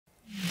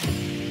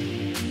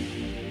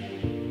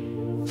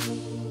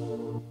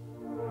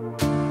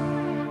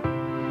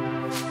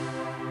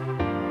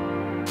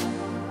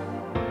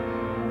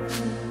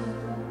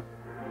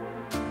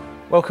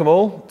Welcome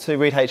all to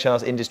Reed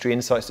HR's Industry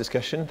Insights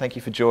discussion. Thank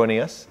you for joining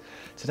us.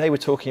 Today we're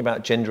talking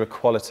about gender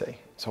equality.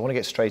 So I want to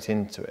get straight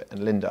into it.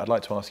 And Linda, I'd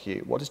like to ask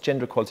you, what does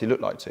gender equality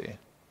look like to you?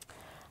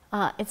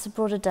 It's a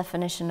broader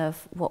definition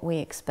of what we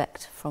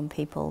expect from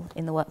people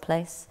in the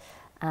workplace,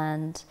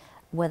 and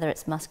whether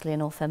it's masculine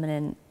or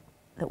feminine,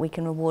 that we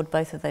can reward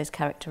both of those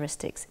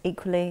characteristics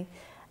equally,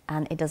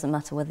 and it doesn't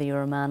matter whether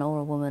you're a man or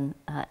a woman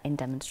in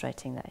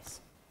demonstrating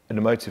those. An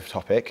emotive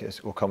topic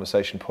or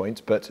conversation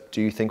point, but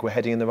do you think we're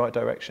heading in the right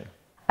direction?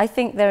 I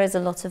think there is a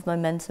lot of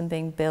momentum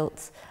being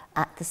built.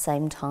 At the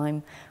same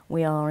time,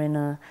 we are in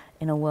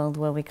a world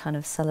where we kind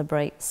of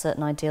celebrate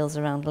certain ideals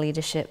around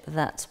leadership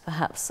that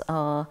perhaps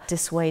are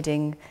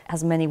dissuading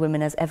as many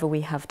women as ever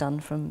we have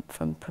done from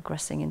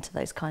progressing into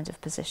those kinds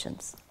of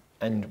positions.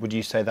 And would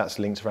you say that's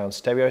linked around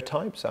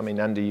stereotypes? I mean,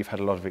 Andy, you've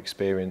had a lot of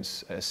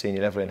experience at a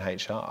senior level in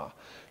HR.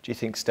 Do you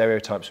think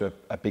stereotypes are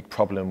a big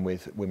problem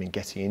with women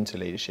getting into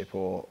leadership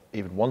or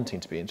even wanting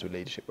to be into a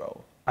leadership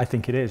role? I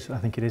think it is. I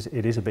think it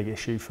is a big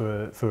issue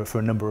for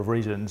a number of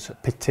reasons,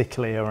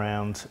 particularly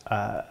around,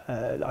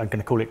 I'm going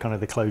to call it kind of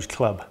the closed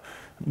club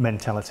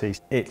mentality.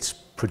 It's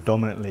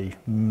predominantly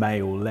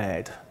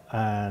male-led,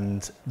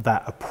 and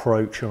that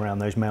approach around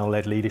those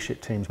male-led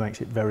leadership teams makes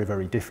it very,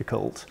 very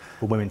difficult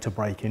for women to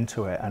break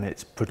into it, and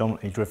it's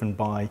predominantly driven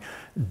by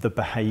the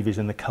behaviours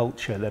and the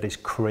culture that is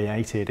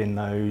created in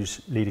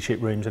those leadership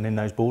rooms and in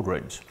those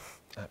boardrooms.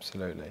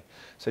 Absolutely.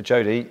 So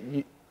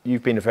Jodie,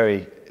 you've been a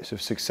very sort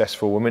of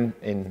successful woman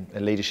in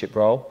a leadership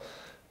role,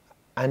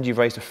 and you've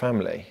raised a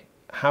family.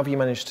 How have you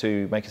managed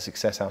to make a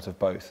success out of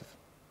both?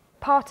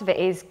 Part of it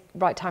is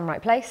right time,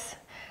 right place.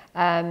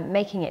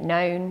 Making it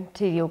known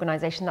to the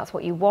organisation that's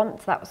what you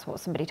want. That was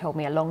what somebody told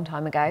me a long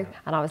time ago,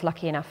 and I was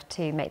lucky enough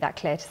to make that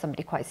clear to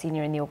somebody quite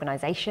senior in the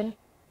organisation.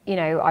 You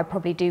know, I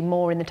probably do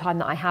more in the time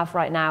that I have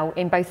right now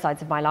in both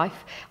sides of my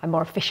life. I'm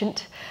more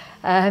efficient,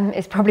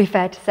 it's probably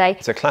fair to say.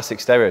 It's a classic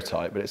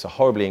stereotype, but it's a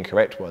horribly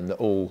incorrect one that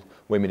all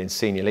women in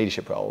senior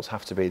leadership roles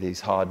have to be these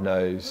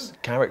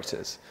hard-nosed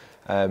characters.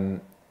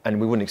 And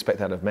we wouldn't expect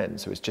that of men,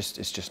 so it's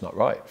just not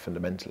right,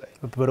 fundamentally.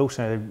 But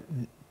also,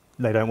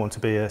 they don't want to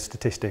be a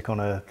statistic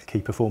on a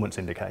key performance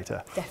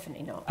indicator.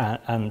 Definitely not.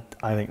 And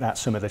I think that's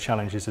some of the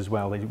challenges as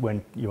well.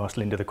 When you asked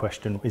Linda the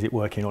question, is it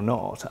working or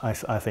not? I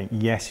think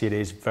yes, it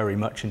is very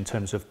much in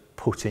terms of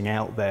putting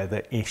out there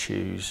the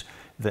issues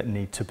that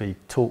need to be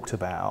talked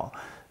about.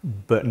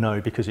 But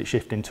no, because it's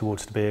shifting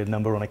towards to be a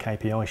number on a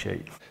KPI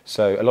sheet.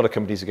 So a lot of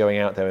companies are going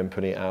out there and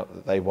putting it out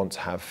that they want to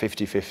have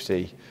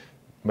 50-50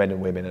 men and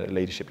women at a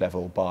leadership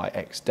level by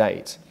X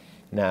date.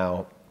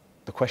 Now,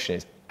 the question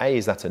is, A,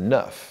 is that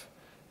enough?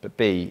 But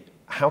B,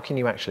 how can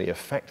you actually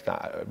affect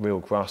that at a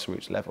real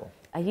grassroots level?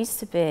 I used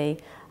to be,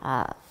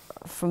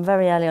 from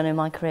very early on in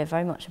my career,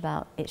 very much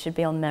about it should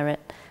be on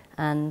merit,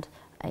 and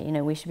you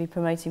know, we should be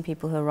promoting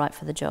people who are right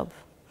for the job.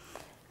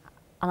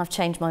 And I've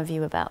changed my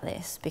view about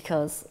this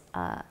because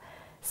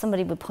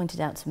somebody pointed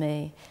out to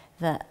me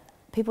that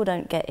people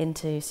don't get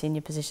into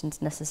senior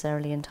positions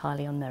necessarily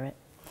entirely on merit.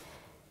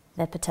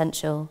 Their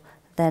potential,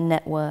 their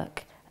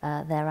network,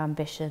 their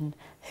ambition,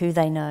 who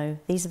they know,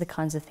 these are the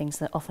kinds of things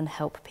that often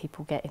help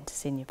people get into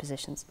senior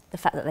positions. The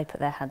fact that they put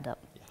their hand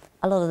up.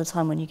 A lot of the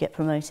time when you get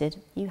promoted,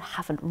 you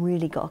haven't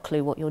really got a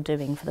clue what you're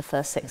doing for the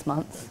first 6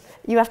 months.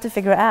 You have to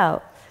figure it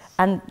out,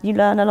 and you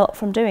learn a lot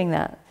from doing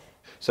that.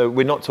 So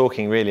we're not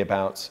talking really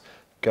about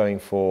going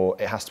for,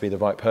 it has to be the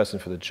right person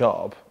for the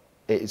job.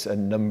 It's a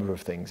number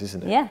of things,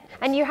 isn't it? Yeah.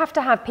 And you have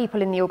to have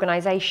people in the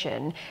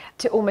organisation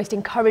to almost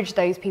encourage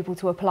those people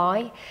to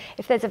apply.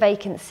 If there's a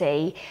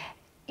vacancy,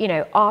 you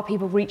know, are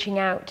people reaching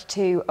out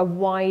to a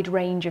wide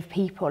range of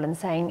people and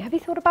saying, have you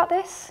thought about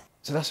this?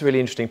 So that's a really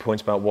interesting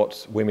point about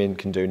what women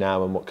can do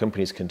now and what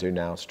companies can do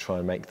now to try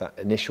and make that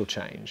initial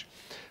change.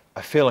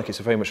 I feel like it's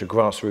very much a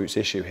grassroots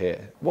issue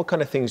here. What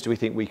kind of things do we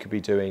think we could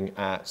be doing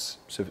at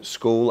sort of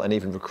school and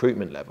even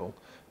recruitment level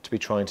to be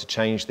trying to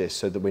change this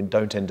so that we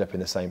don't end up in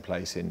the same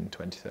place in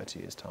 20, 30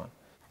 years' time?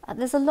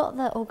 There's a lot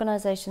that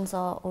organisations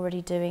are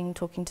already doing,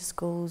 talking to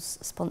schools,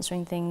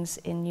 sponsoring things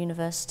in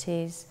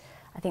universities.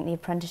 I think the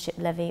apprenticeship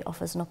levy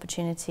offers an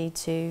opportunity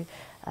to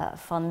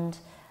fund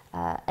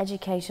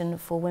education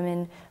for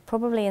women,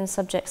 probably in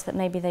subjects that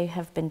maybe they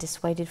have been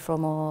dissuaded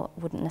from or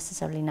wouldn't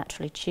necessarily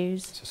naturally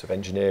choose. So sort of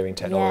engineering,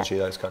 technology,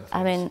 those kind of things.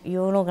 I mean,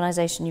 you're an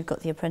organisation, you've got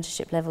the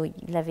apprenticeship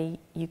levy,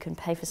 you can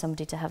pay for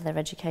somebody to have their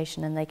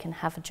education and they can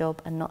have a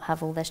job and not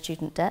have all their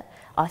student debt.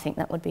 I think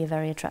that would be a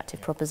very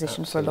attractive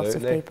proposition for a lot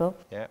of people.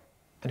 Yeah.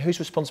 And whose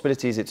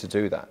responsibility is it to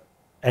do that?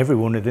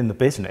 Everyone within the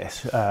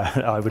business,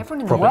 I would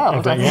everyone in the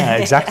world. Yeah,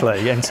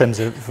 exactly. In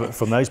terms of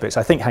from those bits,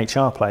 I think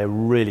HR play a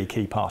really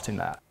key part in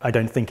that. I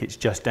don't think it's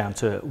just down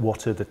to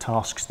what are the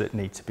tasks that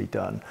need to be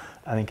done.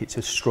 I think it's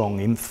a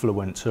strong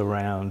influence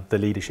around the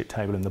leadership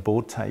table and the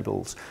board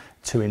tables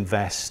to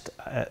invest.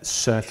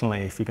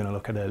 Certainly, if you're going to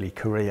look at early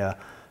career,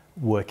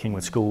 working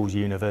with schools,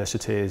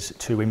 universities,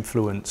 to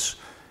influence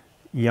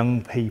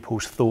young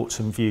people's thoughts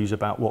and views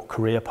about what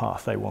career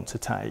path they want to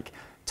take.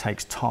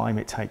 Takes time,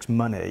 it takes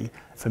money.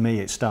 For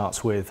me, it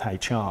starts with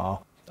HR.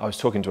 I was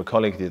talking to a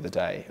colleague the other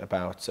day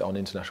on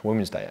International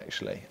Women's Day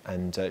actually,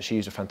 and she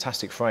used a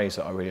fantastic phrase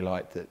that I really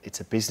liked, that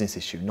it's a business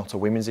issue, not a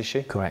women's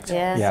issue. Correct.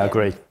 Yes. Yeah, I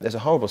agree. There's a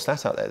horrible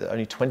stat out there that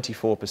only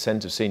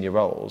 24% of senior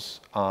roles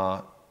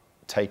are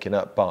taken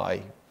up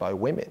by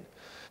women.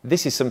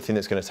 This is something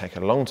that's going to take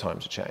a long time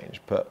to change,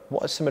 but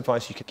what is some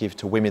advice you could give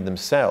to women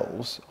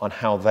themselves on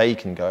how they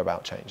can go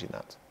about changing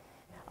that?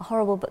 A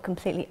horrible but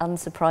completely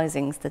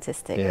unsurprising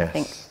statistic. Yes. I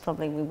think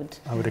probably we would...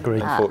 I would agree.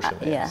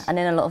 Unfortunately, yeah, yes. and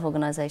in a lot of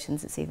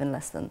organisations it's even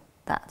less than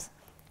that.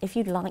 If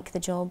you like the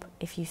job,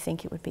 if you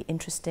think it would be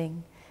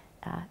interesting,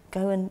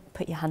 go and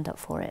put your hand up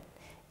for it,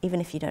 even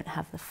if you don't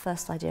have the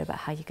first idea about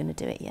how you're going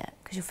to do it yet,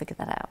 because you'll figure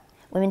that out.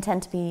 Women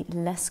tend to be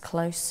less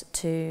close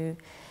to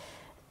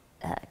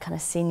kind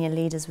of senior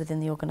leaders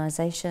within the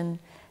organisation,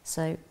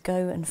 so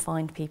go and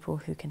find people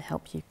who can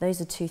help you.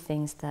 Those are two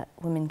things that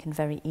women can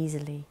very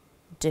easily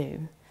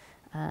do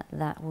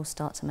that will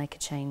start to make a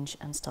change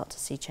and start to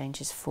see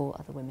changes for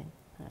other women.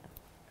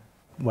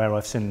 Where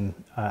I've seen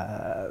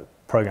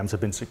programs have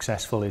been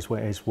successful is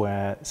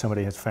where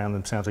somebody has found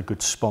themselves a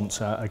good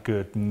sponsor, a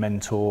good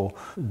mentor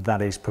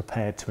that is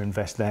prepared to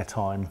invest their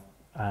time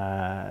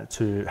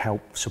to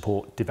help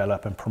support,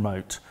 develop and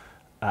promote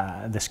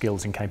the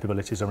skills and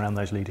capabilities around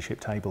those leadership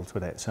tables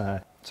with it.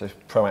 So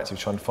proactive,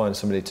 trying to find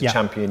somebody to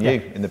champion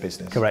you in the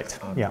business. Correct.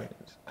 Yeah. Brilliant.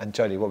 And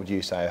Jodie, what would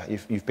you say?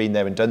 You've been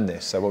there and done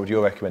this, so what would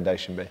your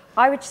recommendation be?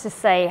 I would just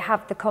say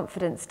have the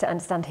confidence to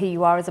understand who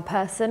you are as a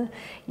person.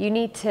 You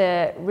need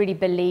to really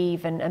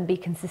believe and be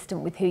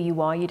consistent with who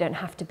you are. You don't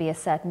have to be a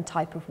certain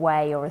type of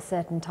way or a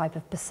certain type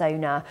of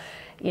persona,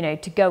 you know,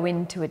 to go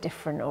into a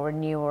different or a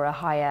new or a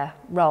higher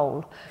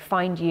role.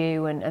 Find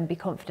you and be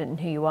confident in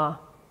who you are.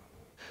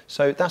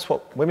 So that's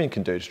what women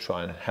can do to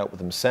try and help with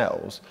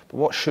themselves, but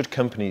what should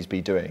companies be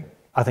doing?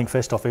 I think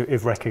first off,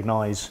 if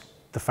recognise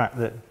the fact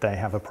that they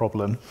have a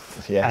problem,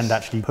 yes, and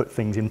actually put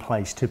things in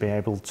place to be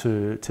able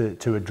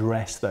to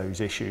address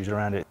those issues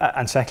around it.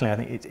 And secondly, I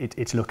think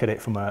it's look at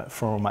it from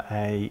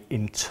a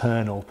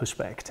internal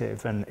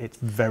perspective, and it's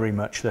very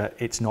much that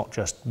it's not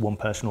just one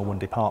person or one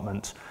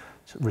department's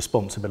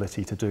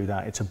responsibility to do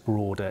that. It's a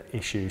broader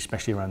issue,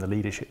 especially around the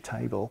leadership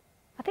table.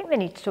 I think they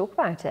need to talk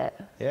about it.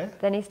 Yeah.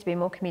 There needs to be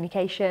more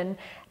communication.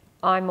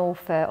 I'm all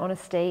for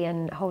honesty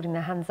and holding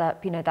their hands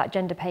up. You know, that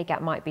gender pay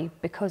gap might be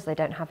because they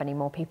don't have any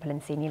more people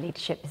in senior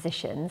leadership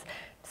positions.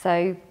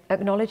 So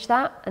acknowledge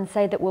that and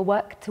say that we'll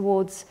work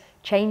towards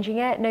changing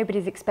it.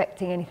 Nobody's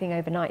expecting anything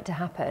overnight to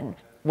happen.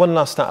 One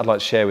last stat I'd like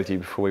to share with you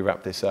before we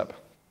wrap this up.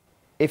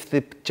 If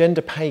the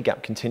gender pay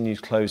gap continues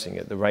closing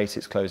at the rate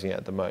it's closing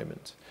at the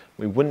moment,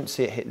 we wouldn't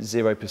see it hit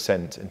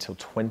 0% until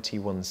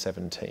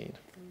 2117.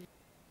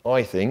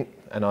 I think,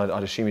 and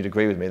I'd assume you'd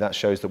agree with me, that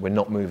shows that we're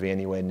not moving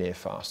anywhere near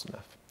fast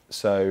enough.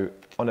 So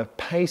on a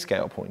pay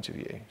scale point of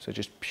view, so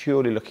just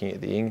purely looking at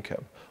the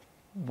income,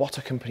 what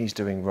are companies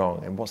doing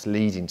wrong and what's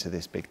leading to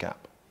this big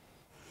gap?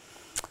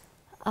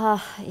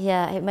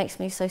 Yeah, it makes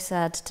me so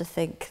sad to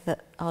think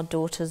that our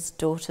daughters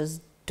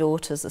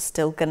are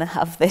still going to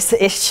have this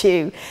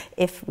issue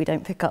if we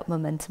don't pick up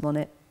momentum on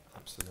it.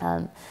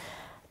 Absolutely.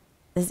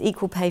 There's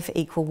equal pay for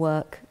equal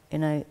work. You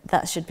know,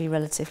 that should be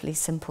relatively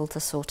simple to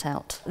sort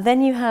out.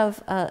 Then you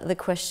have the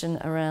question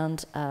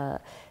around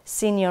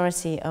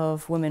seniority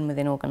of women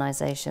within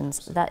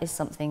organisations. That is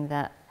something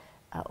that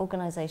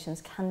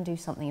organisations can do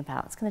something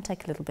about. It's going to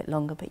take a little bit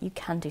longer, but you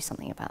can do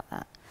something about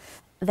that.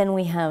 Then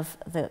we have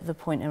the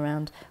point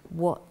around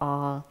what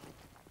are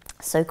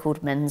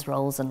so-called men's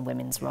roles and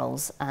women's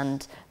roles,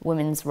 and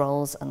women's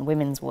roles and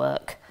women's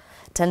work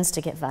tends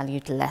to get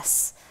valued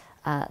less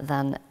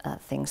than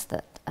things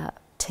that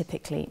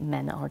typically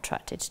men are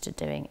attracted to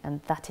doing,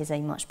 and that is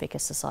a much bigger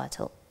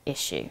societal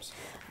issue.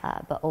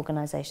 But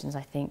organisations,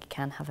 I think,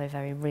 can have a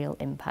very real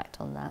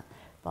impact on that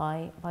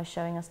by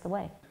showing us the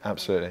way.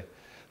 Absolutely.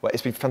 Well,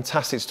 it's been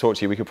fantastic to talk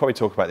to you. We could probably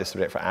talk about this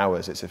subject for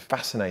hours. It's a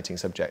fascinating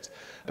subject.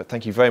 But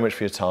thank you very much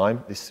for your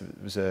time. This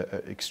was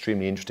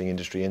extremely interesting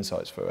industry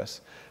insights for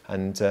us.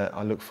 And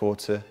I look forward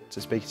to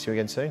speaking to you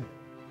again soon.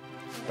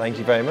 Thank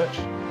you very much.